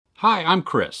Hi, I'm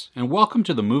Chris, and welcome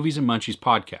to the Movies and Munchies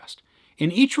podcast.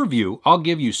 In each review, I'll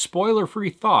give you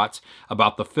spoiler-free thoughts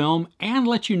about the film and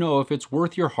let you know if it's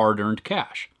worth your hard-earned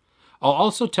cash. I'll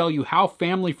also tell you how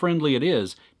family-friendly it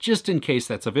is, just in case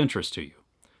that's of interest to you.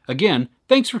 Again,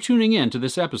 thanks for tuning in to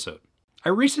this episode. I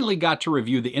recently got to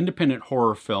review the independent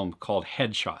horror film called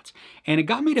Headshots, and it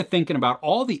got me to thinking about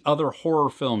all the other horror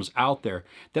films out there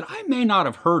that I may not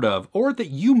have heard of or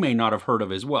that you may not have heard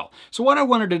of as well. So what I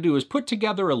wanted to do is put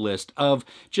together a list of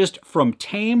just from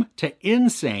tame to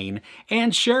insane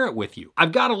and share it with you.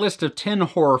 I've got a list of 10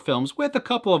 horror films with a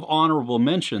couple of honorable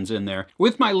mentions in there.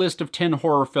 With my list of 10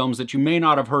 horror films that you may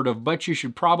not have heard of but you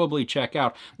should probably check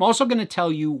out, I'm also going to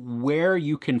tell you where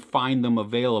you can find them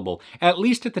available, at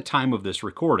least at the time of this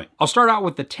recording. I'll start out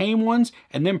with the tame ones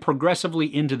and then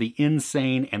progressively into the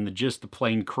insane and the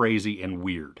plain crazy and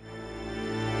weird.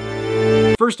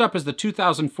 First up is the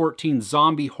 2014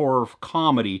 zombie horror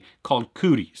comedy called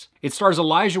Cooties. It stars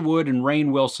Elijah Wood and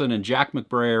Rainn Wilson and Jack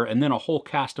McBrayer and then a whole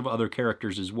cast of other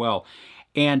characters as well.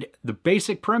 And the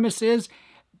basic premise is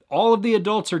all of the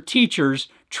adults are teachers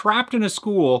trapped in a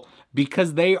school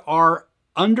because they are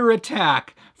under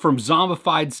attack from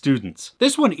zombified students.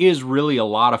 This one is really a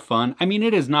lot of fun. I mean,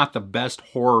 it is not the best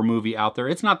horror movie out there.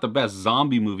 It's not the best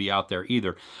zombie movie out there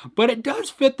either, but it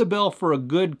does fit the bill for a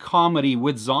good comedy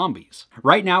with zombies.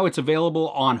 Right now, it's available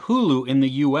on Hulu in the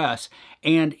US,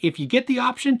 and if you get the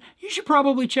option, you should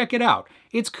probably check it out.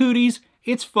 It's Cooties,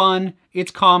 it's fun, it's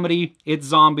comedy, it's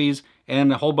zombies,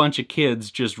 and a whole bunch of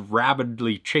kids just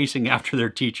rabidly chasing after their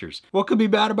teachers. What could be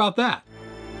bad about that?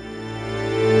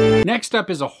 Next up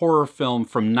is a horror film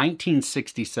from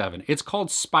 1967. It's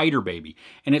called Spider Baby,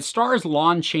 and it stars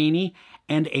Lon Chaney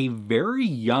and a very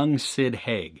young Sid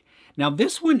Haig. Now,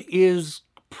 this one is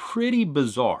pretty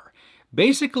bizarre.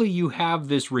 Basically, you have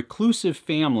this reclusive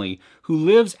family who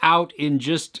lives out in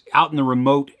the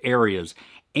remote areas,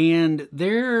 and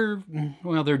they're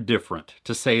different,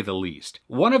 to say the least.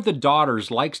 One of the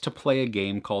daughters likes to play a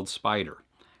game called Spider,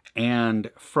 and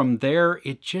from there,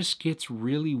 it just gets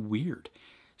really weird.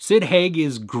 Sid Haig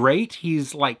is great.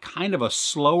 He's like kind of a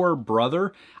slower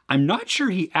brother. I'm not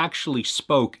sure he actually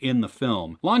spoke in the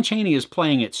film. Lon Chaney is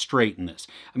playing it straight in this.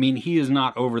 I mean, he is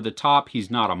not over the top.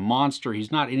 He's not a monster.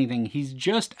 He's not anything. He's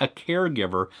just a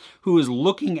caregiver who is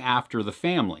looking after the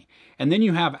family. And then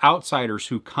you have outsiders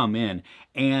who come in,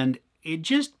 and it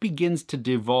just begins to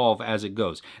devolve as it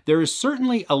goes. There is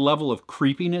certainly a level of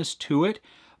creepiness to it,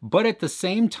 but at the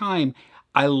same time,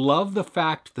 I love the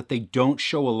fact that they don't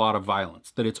show a lot of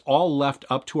violence, that it's all left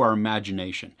up to our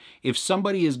imagination. If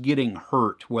somebody is getting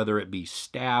hurt, whether it be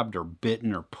stabbed or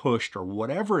bitten or pushed or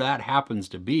whatever that happens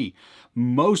to be,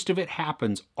 most of it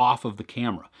happens off of the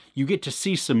camera. You get to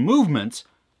see some movements,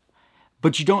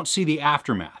 but you don't see the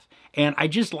aftermath. And I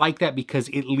just like that because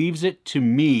it leaves it to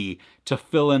me to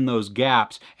fill in those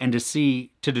gaps and to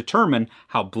determine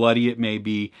how bloody it may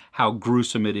be, how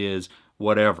gruesome it is,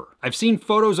 whatever. I've seen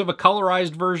photos of a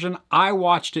colorized version. I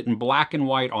watched it in black and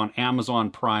white on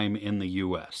Amazon Prime in the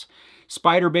US.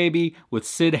 Spider Baby with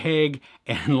Sid Haig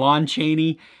and Lon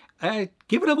Chaney.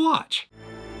 Give it a watch.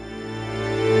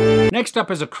 Next up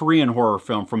is a Korean horror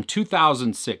film from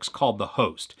 2006 called The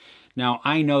Host. Now,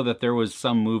 I know that there was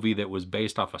some movie that was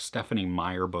based off a Stephenie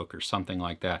Meyer book or something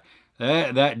like that.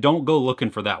 Don't go looking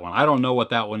for that one. I don't know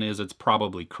what that one is. It's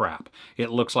probably crap.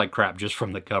 It looks like crap just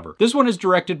from the cover. This one is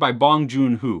directed by Bong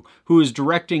Joon-ho, who is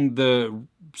directing the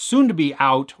soon-to-be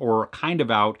out, or kind of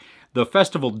out, the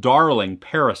festival darling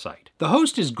Parasite. The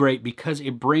Host is great because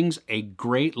it brings a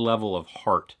great level of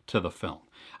heart to the film.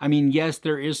 I mean, yes,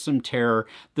 there is some terror.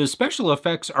 The special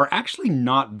effects are actually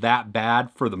not that bad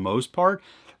for the most part,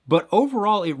 but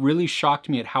overall, it really shocked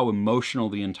me at how emotional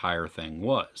the entire thing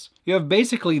was. You have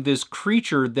basically this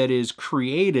creature that is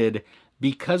created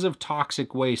because of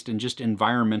toxic waste and just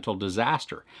environmental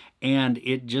disaster, and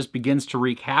it just begins to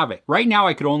wreak havoc. Right now,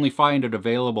 I could only find it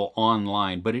available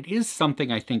online, but it is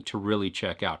something I think to really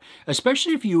check out,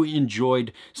 especially if you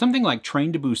enjoyed something like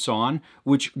Train to Busan,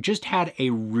 which just had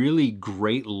a really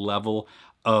great level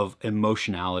of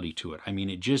emotionality to it. I mean,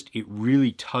 it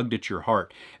really tugged at your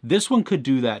heart. This one could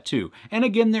do that too. And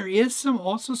again, there is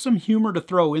also some humor to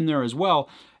throw in there as well.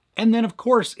 And then of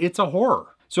course, it's a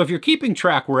horror. So if you're keeping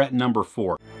track, we're at number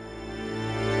 4.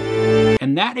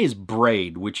 And that is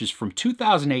Braid, which is from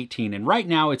 2018. And right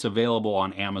now it's available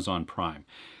on Amazon Prime.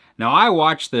 Now I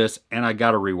watched this and I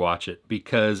gotta rewatch it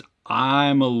because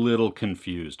I'm a little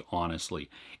confused,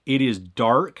 honestly. It is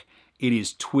dark. It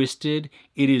is twisted.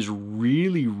 It is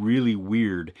really, really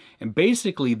weird. And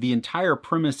basically, the entire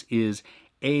premise is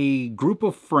a group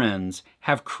of friends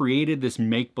have created this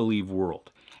make-believe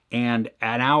world. And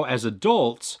now, as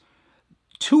adults,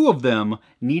 two of them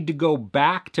need to go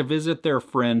back to visit their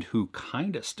friend who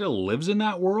kind of still lives in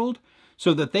that world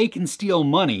so that they can steal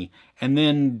money and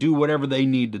then do whatever they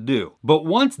need to do. But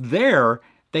once there,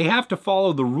 they have to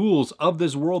follow the rules of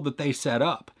this world that they set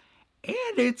up.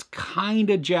 And it's kind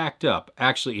of jacked up.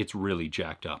 Actually, it's really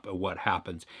jacked up at what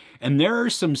happens. And there are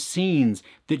some scenes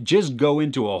that just go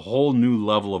into a whole new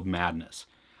level of madness.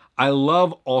 I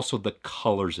love also the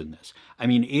colors in this. I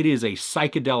mean, it is a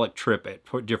psychedelic trip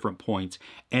at different points,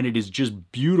 and it is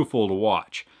just beautiful to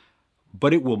watch.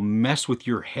 But it will mess with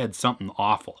your head something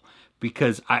awful.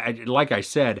 Because, like I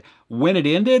said, when it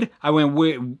ended, I went,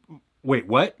 wait,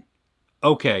 what?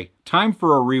 Okay, time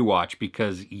for a rewatch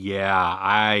because, yeah,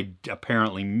 I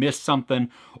apparently missed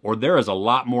something, or there is a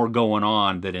lot more going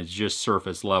on than is just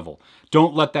surface level.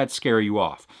 Don't let that scare you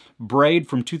off. Braid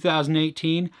from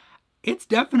 2018, it's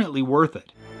definitely worth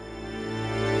it.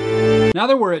 Now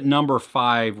that we're at number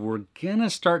 5, we're gonna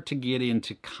start to get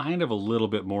into kind of a little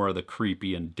bit more of the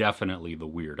creepy and definitely the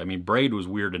weird. I mean, Braid was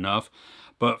weird enough,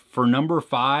 but for number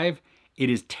 5, it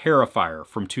is Terrifier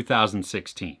from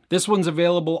 2016. This one's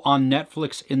available on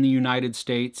Netflix in the United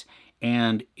States,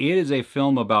 and it is a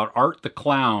film about Art the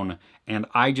Clown, and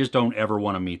I just don't ever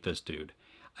want to meet this dude.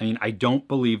 I mean, I don't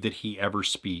believe that he ever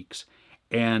speaks,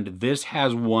 and this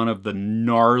has one of the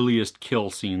gnarliest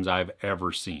kill scenes I've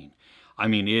ever seen. I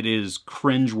mean, it is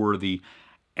cringeworthy,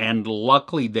 and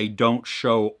luckily they don't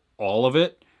show all of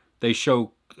it. They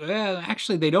show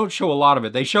actually, they don't show a lot of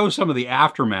it. They show some of the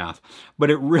aftermath, but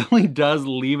it really does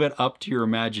leave it up to your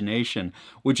imagination,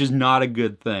 which is not a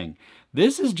good thing.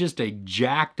 This is just a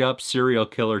jacked up serial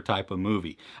killer type of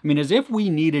movie. I mean, as if we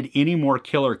needed any more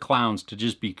killer clowns to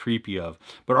just be creepy of.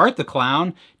 But Art the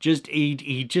Clown,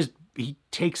 he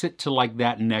takes it to like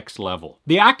that next level.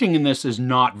 The acting in this is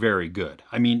not very good.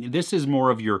 I mean, this is more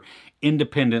of your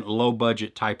independent, low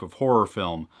budget type of horror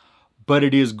film. But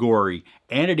it is gory,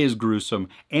 and it is gruesome,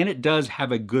 and it does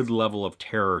have a good level of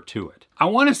terror to it. I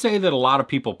want to say that a lot of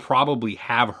people probably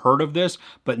have heard of this,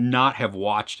 but not have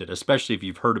watched it, especially if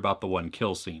you've heard about the one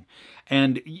kill scene.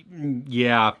 And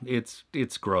yeah, it's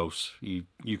gross.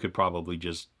 You could probably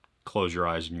just close your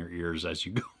eyes and your ears as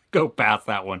you go past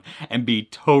that one and be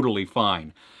totally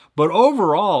fine. But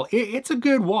overall, it's a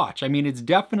good watch. I mean, it's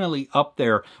definitely up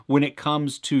there when it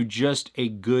comes to just a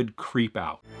good creep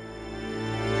out.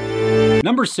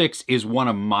 Number 6 is one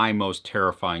of my most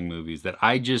terrifying movies that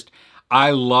I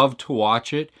love to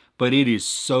watch it, but it is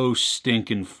so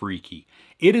stinking freaky.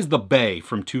 It is The Bay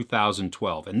from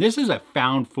 2012, and this is a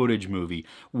found footage movie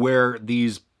where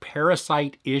these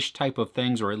parasite-ish type of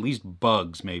things, or at least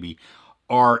bugs maybe,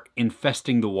 are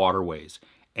infesting the waterways.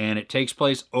 And it takes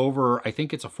place over, I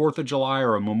think it's a 4th of July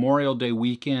or a Memorial Day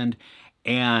weekend,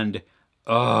 and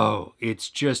oh, it's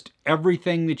just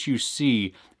everything that you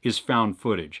see is found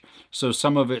footage. So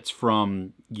some of it's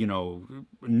from,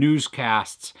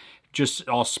 newscasts, just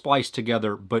all spliced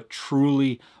together, but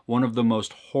truly one of the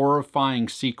most horrifying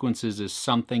sequences is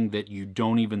something that you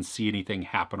don't even see anything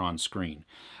happen on screen.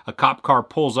 A cop car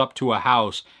pulls up to a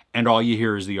house and all you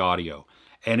hear is the audio.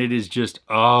 And it is just,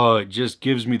 it just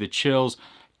gives me the chills.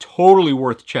 Totally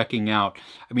worth checking out.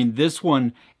 I mean, this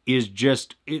one is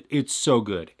just, it's so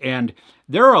good. And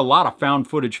there are a lot of found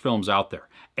footage films out there.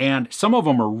 And some of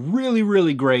them are really,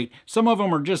 really great. Some of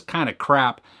them are just kind of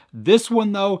crap. This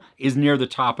one, though, is near the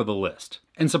top of the list.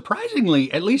 And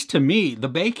surprisingly, at least to me, The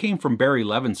Bay came from Barry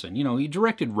Levinson. He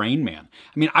directed Rain Man.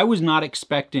 I mean, I was not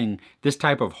expecting this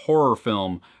type of horror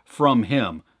film from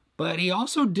him. But he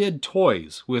also did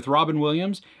Toys with Robin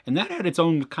Williams, and that had its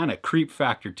own kind of creep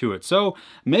factor to it. So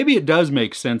maybe it does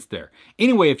make sense there.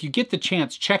 Anyway, if you get the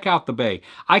chance, check out The Bay.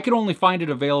 I could only find it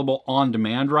available on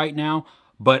demand right now,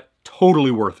 but totally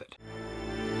worth it.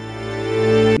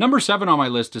 Number 7 on my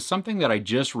list is something that I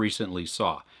just recently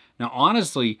saw. Now,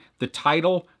 honestly, the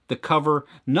title, the cover,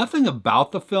 nothing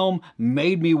about the film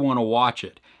made me want to watch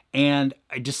it. And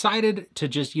I decided to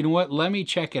just, let me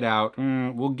check it out.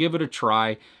 We'll give it a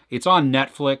try. It's on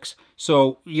Netflix.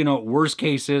 So, worst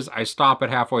case is I stop it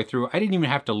halfway through. I didn't even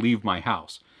have to leave my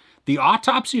house. The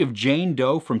Autopsy of Jane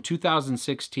Doe from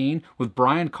 2016 with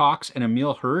Brian Cox and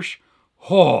Emile Hirsch.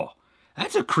 Oh,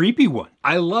 that's a creepy one.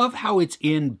 I love how it's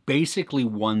in basically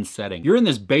one setting. You're in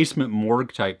this basement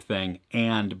morgue type thing,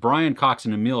 and Brian Cox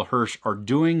and Emile Hirsch are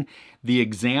doing the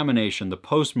examination, the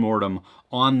post-mortem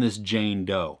on this Jane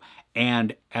Doe.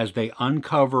 And as they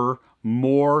uncover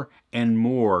more and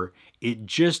more, it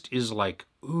just is like,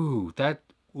 ooh.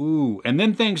 And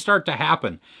then things start to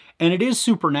happen. And it is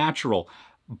supernatural,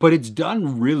 but it's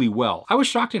done really well. I was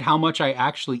shocked at how much I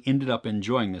actually ended up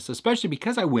enjoying this, especially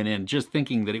because I went in just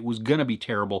thinking that it was gonna be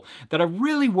terrible, that I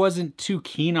really wasn't too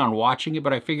keen on watching it,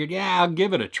 but I figured, yeah, I'll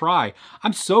give it a try.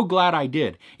 I'm so glad I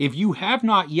did. If you have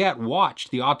not yet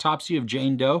watched The Autopsy of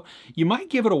Jane Doe, you might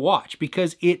give it a watch,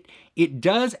 because it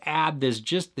does add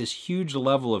this huge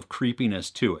level of creepiness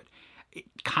to it.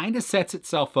 It kind of sets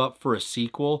itself up for a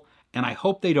sequel, and I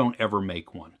hope they don't ever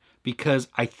make one, because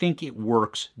I think it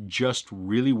works just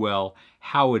really well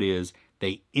how it is.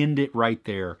 They end it right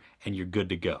there and you're good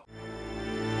to go.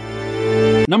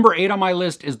 Number 8 on my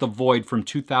list is The Void from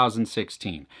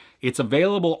 2016. It's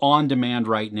available on demand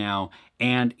right now,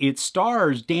 and it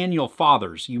stars Daniel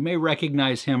Fathers. You may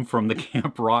recognize him from the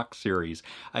Camp Rock series,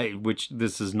 which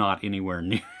this is not anywhere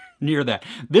near that.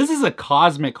 This is a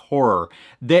cosmic horror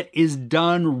that is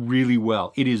done really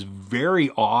well. It is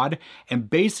very odd, and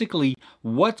basically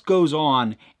what goes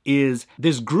on is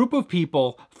this group of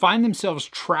people find themselves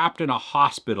trapped in a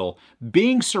hospital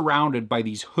being surrounded by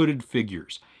these hooded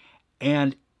figures.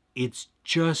 And it's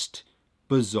just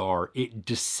bizarre. It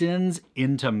descends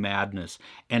into madness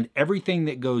and everything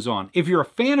that goes on. If you're a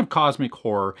fan of cosmic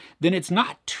horror, then it's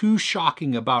not too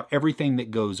shocking about everything that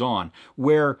goes on,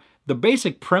 where the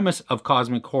basic premise of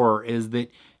cosmic horror is that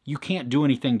you can't do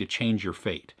anything to change your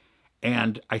fate.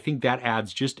 And I think that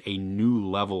adds just a new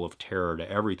level of terror to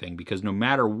everything, because no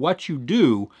matter what you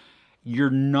do,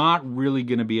 you're not really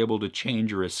going to be able to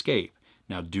change or escape.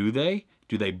 Now, do they?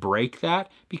 Do they break that?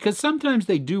 Because sometimes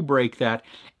they do break that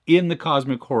in the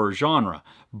cosmic horror genre,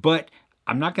 but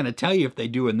I'm not going to tell you if they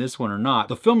do in this one or not.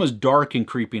 The film is dark and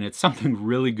creepy, and it's something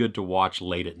really good to watch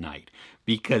late at night,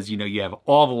 because you have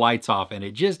all the lights off, and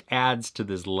it just adds to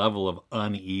this level of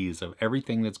unease of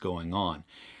everything that's going on.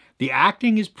 The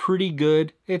acting is pretty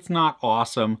good. It's not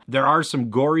awesome. There are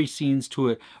some gory scenes to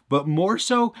it, but more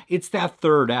so, it's that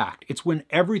third act. It's when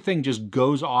everything just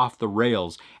goes off the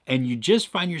rails and you just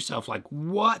find yourself like,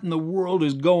 what in the world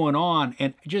is going on?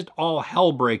 And just all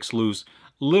hell breaks loose,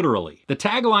 literally. The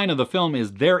tagline of the film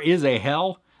is, "There is a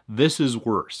hell, this is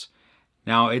worse."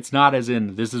 Now, it's not as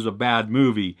in this is a bad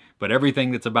movie, but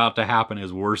everything that's about to happen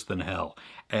is worse than hell.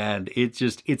 And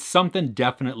it's something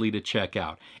definitely to check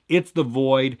out. It's The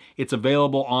Void. It's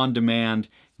available on demand.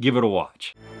 Give it a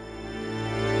watch.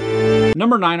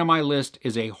 Number 9 on my list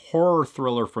is a horror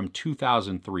thriller from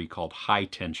 2003 called High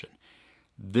Tension.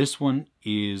 This one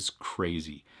is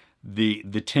crazy. The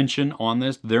tension on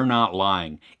this, they're not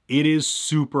lying. It is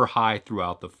super high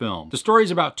throughout the film. The story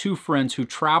is about two friends who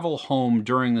travel home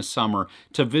during the summer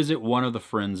to visit one of the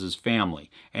friends' family,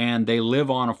 and they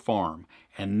live on a farm.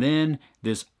 And then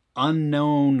this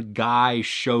unknown guy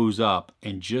shows up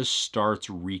and just starts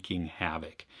wreaking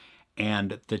havoc.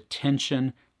 And the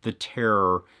tension, the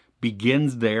terror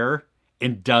begins there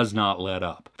and does not let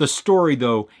up. The story,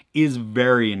 though, is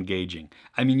very engaging.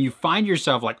 I mean, you find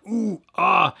yourself like, ooh,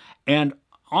 ah, and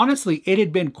honestly, it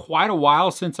had been quite a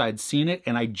while since I'd seen it,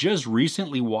 and I just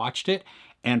recently watched it,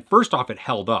 and first off, it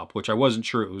held up, which I wasn't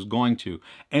sure it was going to,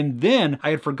 and then I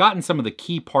had forgotten some of the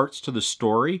key parts to the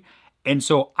story, and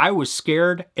so I was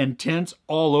scared and tense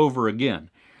all over again.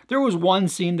 There was one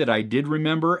scene that I did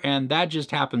remember, and that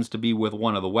just happens to be with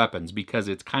one of the weapons, because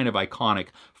it's kind of iconic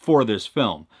for this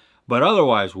film. But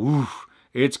otherwise, woof,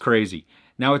 it's crazy.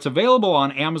 Now, it's available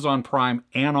on Amazon Prime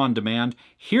and on demand.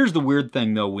 Here's the weird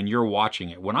thing, though, when you're watching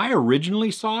it. When I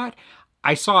originally saw it,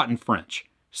 I saw it in French,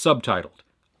 subtitled.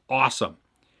 Awesome.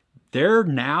 There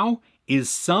now is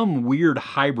some weird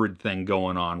hybrid thing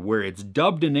going on where it's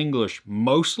dubbed in English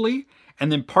mostly,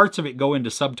 and then parts of it go into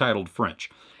subtitled French.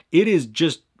 It is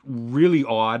just really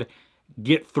odd.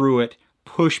 Get through it.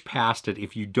 Push past it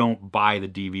if you don't buy the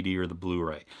DVD or the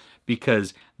Blu-ray,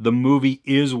 because the movie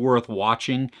is worth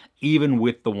watching, even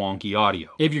with the wonky audio.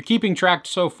 If you're keeping track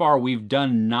so far, we've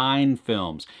done 9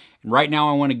 films. And right now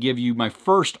I want to give you my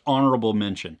first honorable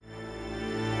mention.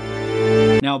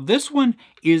 Now, this one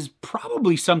is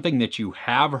probably something that you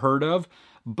have heard of,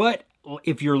 but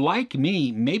if you're like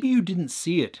me, maybe you didn't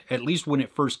see it, at least when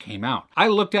it first came out. I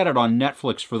looked at it on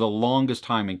Netflix for the longest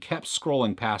time and kept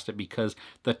scrolling past it because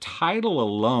the title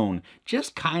alone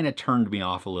just kind of turned me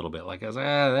off a little bit. Like I was like,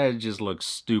 that just looks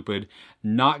stupid.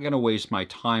 Not going to waste my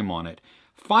time on it.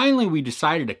 Finally, we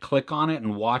decided to click on it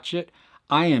and watch it.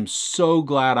 I am so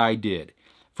glad I did.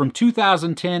 From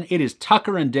 2010, it is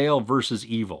Tucker and Dale vs.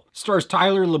 Evil. It stars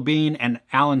Tyler Labine and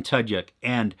Alan Tudyk,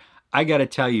 and I gotta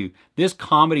tell you, this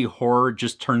comedy horror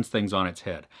just turns things on its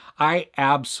head. I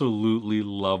absolutely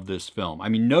love this film. I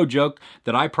mean, no joke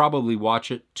that I probably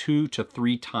watch it 2 to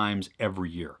 3 times every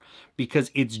year because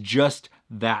it's just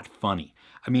that funny.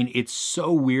 I mean, it's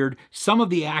so weird. Some of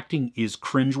the acting is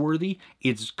cringeworthy.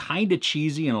 It's kind of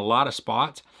cheesy in a lot of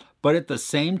spots, but at the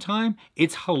same time,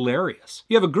 it's hilarious.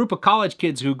 You have a group of college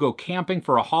kids who go camping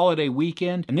for a holiday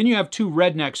weekend, and then you have two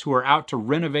rednecks who are out to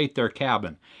renovate their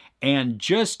cabin. And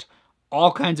just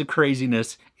all kinds of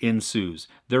craziness ensues.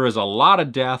 There is a lot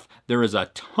of death. There is a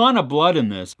ton of blood in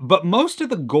this, but most of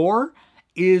the gore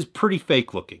is pretty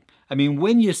fake looking. I mean,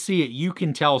 when you see it, you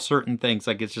can tell certain things,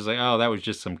 like it's just like, oh, that was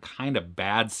just some kind of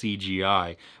bad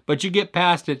CGI. But you get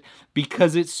past it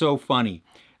because it's so funny.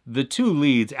 The two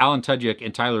leads, Alan Tudyk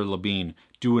and Tyler Labine,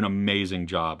 do an amazing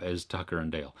job as Tucker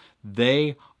and Dale.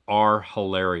 They are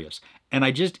hilarious. And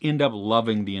I just end up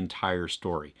loving the entire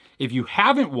story. If you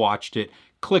haven't watched it,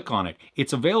 click on it.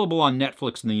 It's available on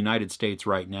Netflix in the United States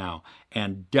right now,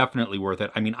 and definitely worth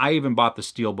it. I mean, I even bought the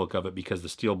Steelbook of it because the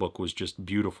Steelbook was just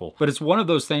beautiful. But it's one of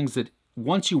those things that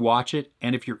once you watch it,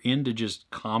 and if you're into just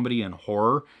comedy and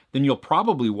horror, then you'll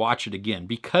probably watch it again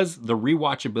because the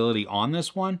rewatchability on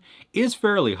this one is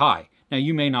fairly high. Now,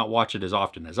 you may not watch it as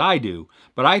often as I do,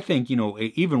 but I think,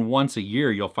 even once a year,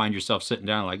 you'll find yourself sitting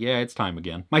down like, yeah, it's time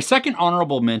again. My second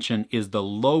honorable mention is the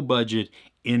low-budget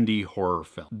indie horror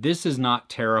film. This is not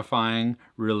terrifying,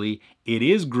 really. It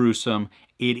is gruesome.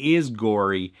 It is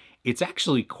gory. It's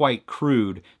actually quite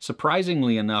crude,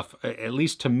 surprisingly enough, at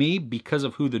least to me, because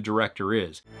of who the director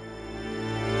is.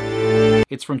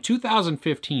 It's from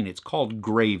 2015. It's called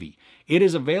Gravy. It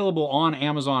is available on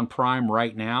Amazon Prime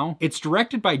right now. It's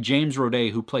directed by James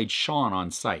Roday, who played Sean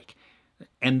on Psych.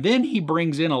 And then he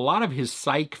brings in a lot of his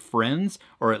Psych friends,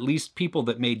 or at least people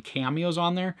that made cameos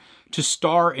on there, to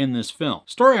star in this film.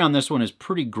 Story on this one is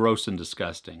pretty gross and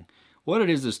disgusting. What it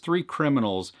is three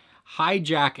criminals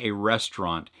hijack a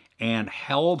restaurant and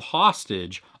held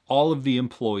hostage all of the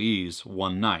employees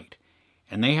one night.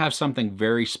 And they have something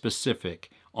very specific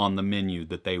on the menu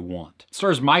that they want. It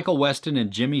stars Michael Weston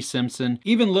and Jimmy Simpson.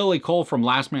 Even Lily Cole from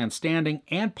Last Man Standing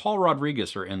and Paul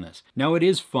Rodriguez are in this. Now, it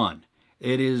is fun.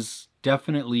 It is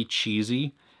definitely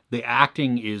cheesy. The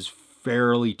acting is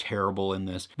fairly terrible in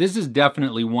this. This is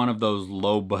definitely one of those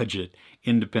low-budget,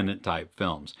 independent type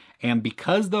films. And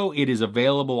because, though, it is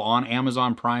available on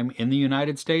Amazon Prime in the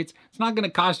United States, it's not going to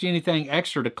cost you anything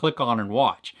extra to click on and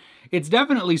watch. It's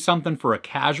definitely something for a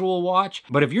casual watch,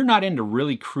 but if you're not into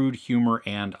really crude humor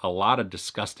and a lot of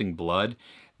disgusting blood,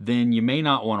 then you may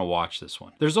not want to watch this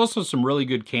one. There's also some really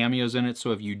good cameos in it,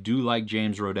 so if you do like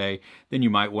James Roday, then you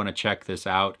might want to check this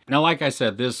out. Now, like I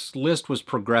said, this list was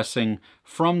progressing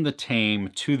from the tame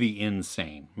to the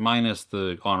insane, minus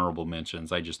the honorable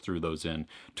mentions. I just threw those in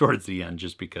towards the end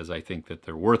just because I think that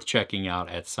they're worth checking out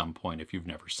at some point if you've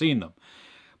never seen them.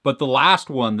 But the last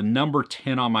one, the number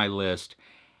 10 on my list,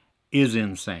 is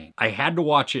insane. I had to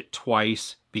watch it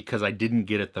twice because I didn't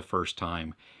get it the first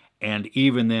time. And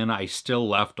even then, I still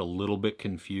left a little bit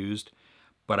confused.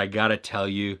 But I gotta tell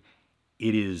you,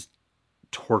 it is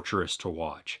torturous to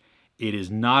watch. It is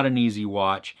not an easy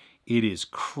watch. It is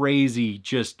crazy,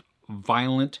 just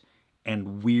violent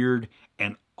and weird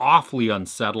and awfully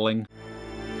unsettling.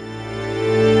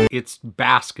 It's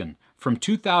Baskin from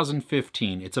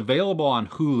 2015. It's available on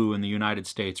Hulu in the United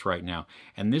States right now.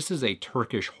 And this is a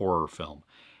Turkish horror film.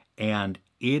 And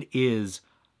it is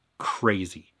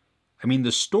crazy. I mean,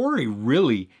 the story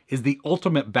really is the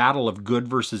ultimate battle of good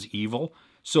versus evil.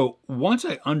 So once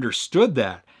I understood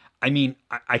that, I mean,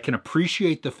 I can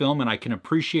appreciate the film and I can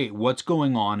appreciate what's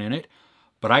going on in it.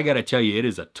 But I got to tell you, it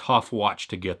is a tough watch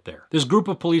to get there. This group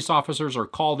of police officers are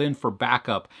called in for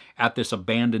backup at this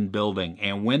abandoned building.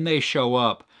 And when they show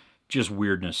up, just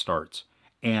weirdness starts.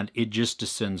 And it just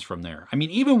descends from there. I mean,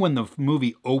 even when the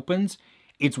movie opens,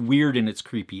 it's weird and it's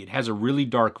creepy. It has a really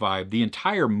dark vibe. The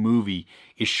entire movie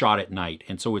is shot at night,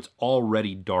 and so it's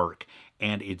already dark,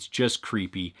 and it's just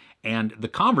creepy. And the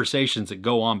conversations that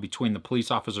go on between the police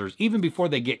officers, even before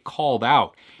they get called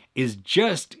out, is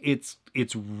just, it's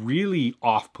really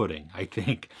off-putting, I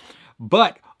think.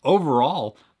 But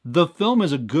overall, the film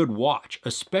is a good watch,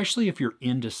 especially if you're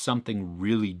into something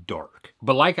really dark.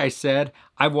 But like I said,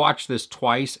 I've watched this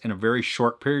twice in a very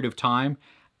short period of time,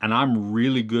 and I'm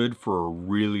really good for a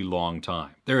really long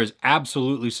time. There is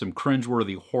absolutely some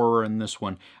cringeworthy horror in this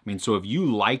one. I mean, so if you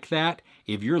like that,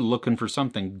 if you're looking for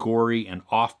something gory and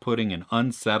off-putting and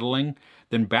unsettling,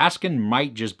 then Baskin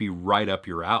might just be right up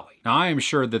your alley. Now, I am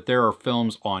sure that there are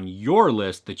films on your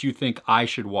list that you think I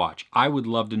should watch. I would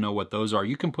love to know what those are.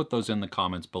 You can put those in the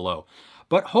comments below.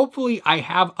 But hopefully I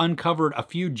have uncovered a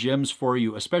few gems for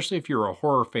you, especially if you're a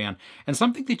horror fan, and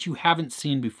something that you haven't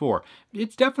seen before.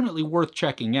 It's definitely worth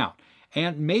checking out.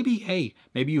 And maybe, hey,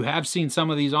 maybe you have seen some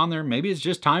of these on there. Maybe it's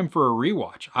just time for a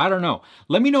rewatch. I don't know.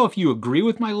 Let me know if you agree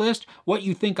with my list, what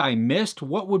you think I missed,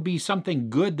 what would be something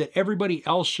good that everybody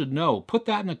else should know. Put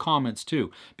that in the comments too,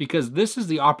 because this is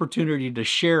the opportunity to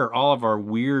share all of our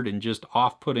weird and just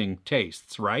off-putting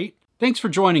tastes, right? Thanks for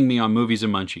joining me on Movies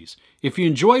and Munchies. If you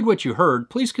enjoyed what you heard,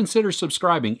 please consider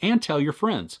subscribing and tell your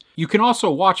friends. You can also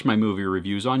watch my movie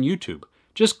reviews on YouTube.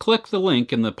 Just click the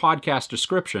link in the podcast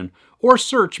description or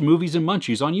search Movies and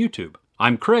Munchies on YouTube.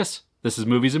 I'm Chris. This is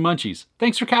Movies and Munchies.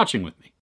 Thanks for couching with me.